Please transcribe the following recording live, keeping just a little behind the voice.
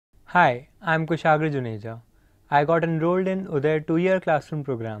Hi, I'm Kushagra Juneja. I got enrolled in their 2-year classroom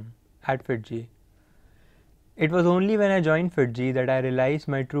program at FIITJEE. It was only when I joined FIITJEE that I realized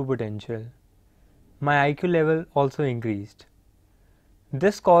my true potential. My IQ level also increased.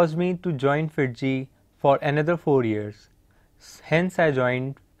 This caused me to join FIITJEE for another 4 years. Hence, I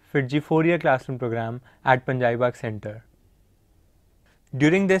joined FIITJEE 4-year classroom program at Punjabi Bagh Center.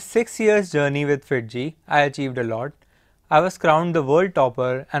 During this 6 years journey with FIITJEE, I achieved a lot. I was crowned the world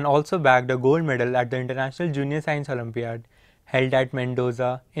topper and also bagged a gold medal at the International Junior Science Olympiad held at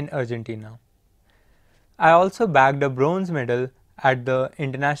Mendoza in Argentina. I also bagged a bronze medal at the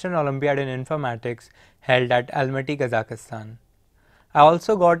International Olympiad in Informatics held at Almaty, Kazakhstan. I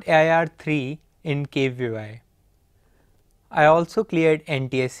also got AIR 3 in KVY. I also cleared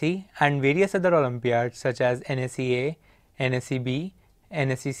NTSC and various other Olympiads such as NSEA, NSEB,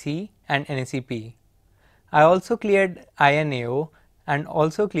 NSEC and NSEP. I also cleared INAO and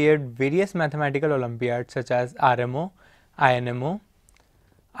also cleared various mathematical Olympiads such as RMO, INMO.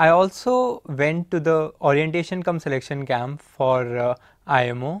 I also went to the orientation cum selection camp for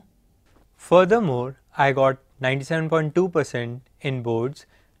IMO. Furthermore, I got 97.2% in boards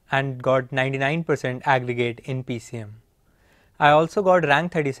and got 99% aggregate in PCM. I also got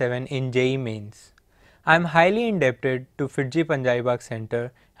rank 37 in JEE Mains. I am highly indebted to FIITJEE Punjabi Bagh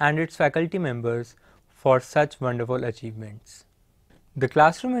Center and its faculty members for such wonderful achievements. The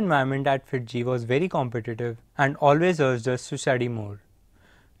classroom environment at FIITJEE was very competitive and always urged us to study more.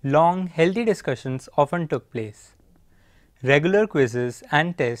 Long, healthy discussions often took place. Regular quizzes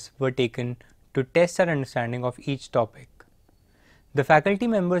and tests were taken to test our understanding of each topic. The faculty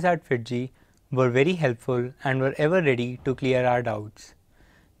members at FIITJEE were very helpful and were ever ready to clear our doubts.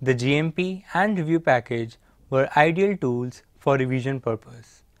 The GMP and review package were ideal tools for revision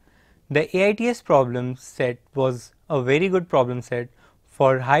purpose. The AITS problem set was a very good problem set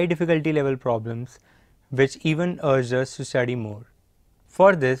for high difficulty level problems, which even urged us to study more.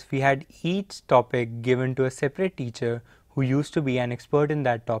 For this, we had each topic given to a separate teacher who used to be an expert in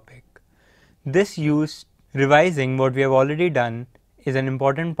that topic. This used revising what we have already done is an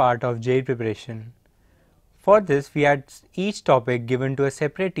important part of JEE preparation. For this, we had each topic given to a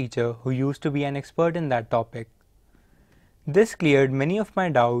separate teacher who used to be an expert in that topic. This cleared many of my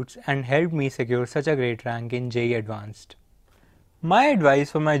doubts and helped me secure such a great rank in JEE Advanced. My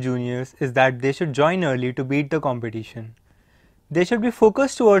advice for my juniors is that they should join early to beat the competition. They should be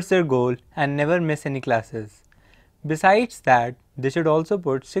focused towards their goal and never miss any classes. Besides that, they should also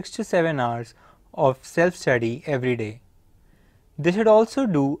put 6 to 7 hours of self-study every day. They should also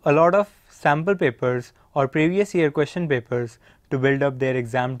do a lot of sample papers or previous year question papers to build up their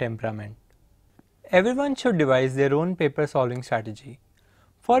exam temperament. Everyone should devise their own paper solving strategy.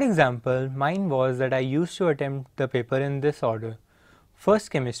 For example, mine was that I used to attempt the paper in this order: first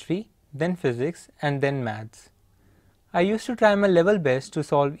chemistry, then physics and then maths. I used to try my level best to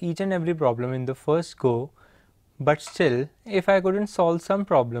solve each and every problem in the first go, but still, if I couldn't solve some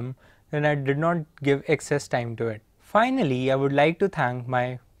problem, then I did not give excess time to it. Finally, I would like to thank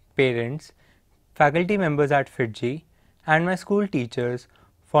my parents, faculty members at FIITJEE and my school teachers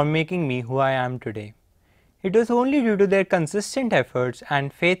for making me who I am today. It was only due to their consistent efforts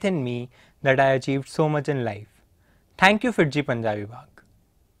and faith in me that I achieved so much in life. Thank you, FIITJEE Punjabi Bagh.